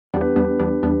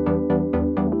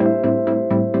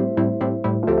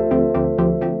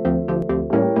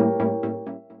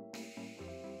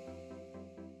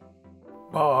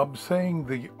Bob saying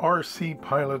the RC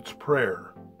pilot's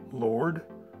prayer. Lord,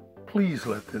 please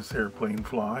let this airplane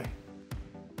fly.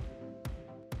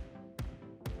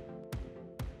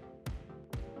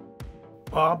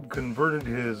 Bob converted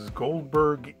his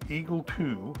Goldberg Eagle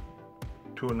II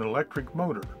to an electric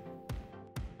motor.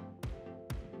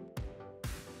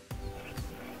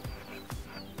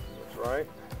 That's right.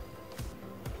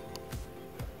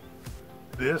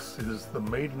 This is the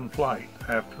maiden flight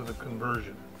after the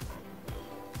conversion.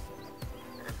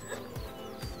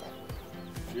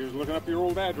 Here's looking up your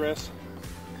old address.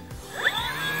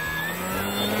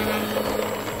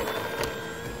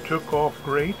 It took off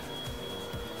great.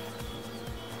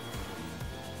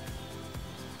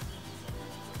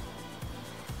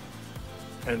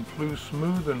 And flew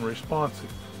smooth and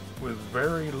responsive with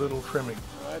very little trimming.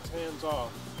 Well, that's hands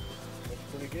off. Looks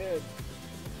pretty good.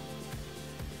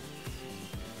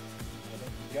 I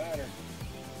think you got her.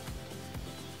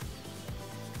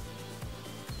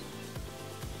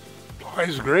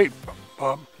 Flies great,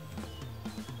 Bob.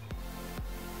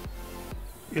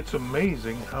 It's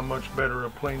amazing how much better a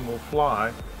plane will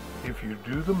fly if you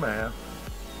do the math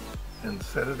and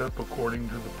set it up according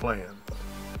to the plans.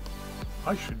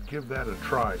 I should give that a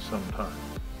try sometime.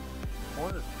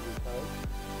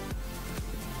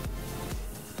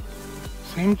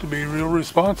 Seems to be real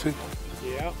responsive.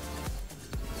 Yeah.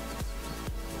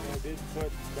 I did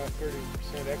put about 30%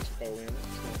 expo in it.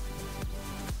 So.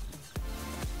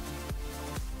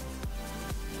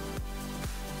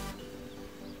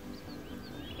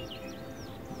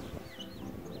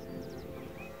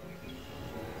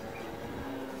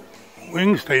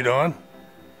 Wing stayed on.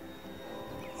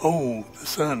 Oh, the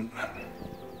sun.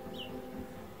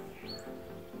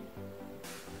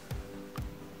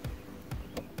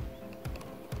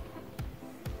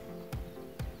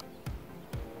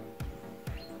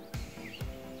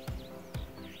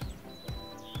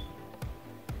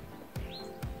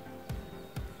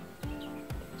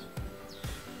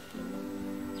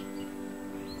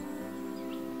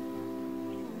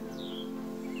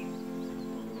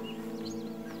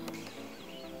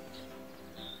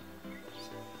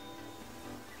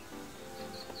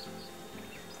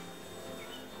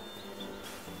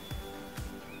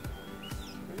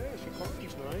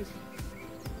 Nice.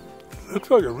 Looks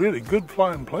like a really good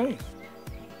flying plane.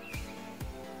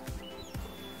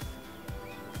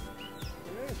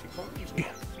 Yeah, she climbs. Yeah.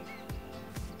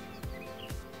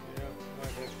 Yeah,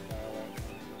 might have to dial that.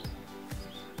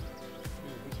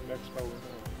 Put some expo in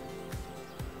there.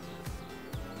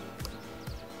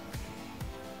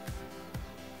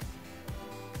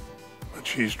 But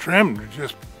she's trimmed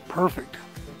just perfect.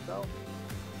 Think so?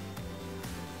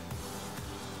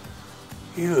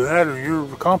 Either that or you're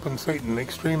compensating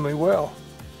extremely well.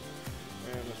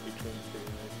 Yeah, it must be trimmed pretty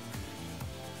nice.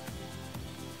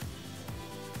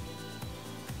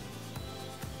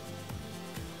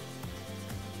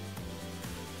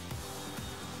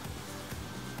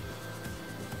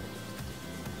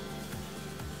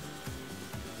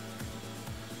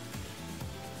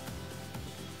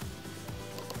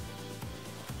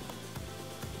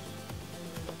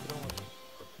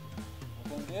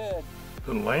 Looking good.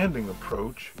 The landing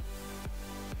approach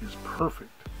is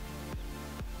perfect.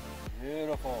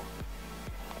 Beautiful.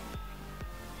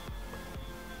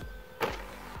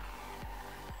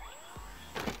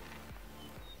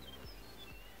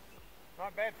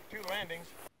 Not bad for 2 landings.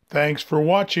 Thanks for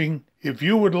watching. If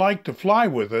you would like to fly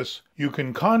with us, you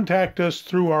can contact us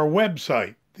through our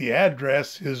website. The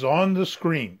address is on the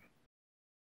screen.